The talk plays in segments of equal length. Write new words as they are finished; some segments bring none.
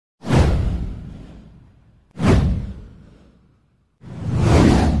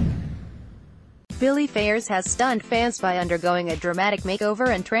Billie Faiers has stunned fans by undergoing a dramatic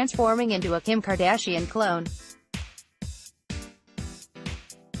makeover and transforming into a Kim Kardashian clone.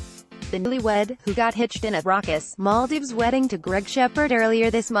 The newlywed, who got hitched in a raucous Maldives wedding to Greg Shepherd earlier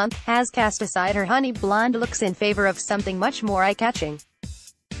this month, has cast aside her honey blonde looks in favor of something much more eye-catching.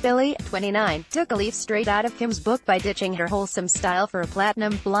 Billie, 29, took a leaf straight out of Kim's book by ditching her wholesome style for a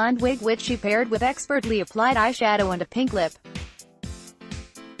platinum blonde wig which she paired with expertly applied eyeshadow and a pink lip.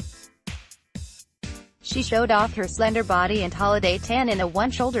 She showed off her slender body and holiday tan in a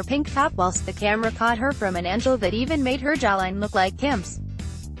one-shoulder pink top whilst the camera caught her from an angle that even made her jawline look like Kim's.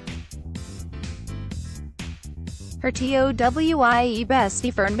 Her TOWIE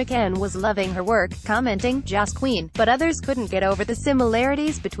bestie Fern McCann was loving her work, commenting, "Just queen," but others couldn't get over the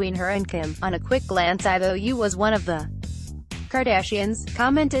similarities between her and Kim. "On a quick glance I thought you was one of the Kardashians,"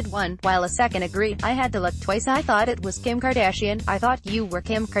 commented one, while a second agreed, "I had to look twice, I thought it was Kim Kardashian, I thought you were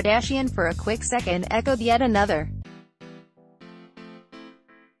Kim Kardashian for a quick second," echoed yet another.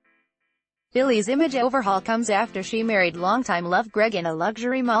 Billie's image overhaul comes after she married longtime love Greg in a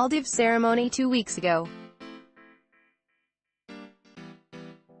luxury Maldives ceremony 2 weeks ago.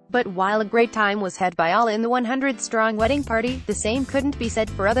 But while a great time was had by all in the 100-strong wedding party, the same couldn't be said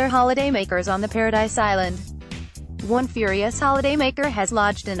for other holidaymakers on the Paradise Island. One furious holidaymaker has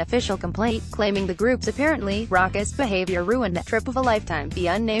lodged an official complaint, claiming the group's apparently raucous behavior ruined the trip of a lifetime. The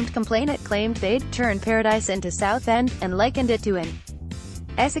unnamed complainant claimed they'd turned Paradise into Southend, and likened it to an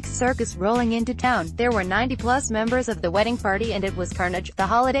Essex circus rolling into town. There were 90-plus members of the wedding party and it was carnage. The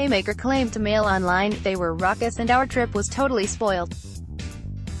holidaymaker claimed to Mail Online, "They were raucous and our trip was totally spoiled."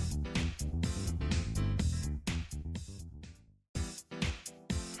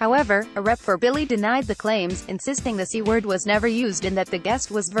 However, a rep for Billie denied the claims, insisting the C-word was never used and that the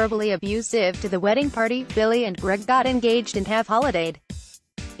guest was verbally abusive to the wedding party. Billie and Greg got engaged and have holidayed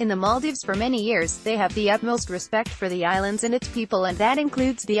in the Maldives for many years. They have the utmost respect for the islands and its people, and that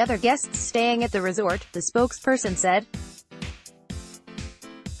includes the other guests staying at the resort, the spokesperson said.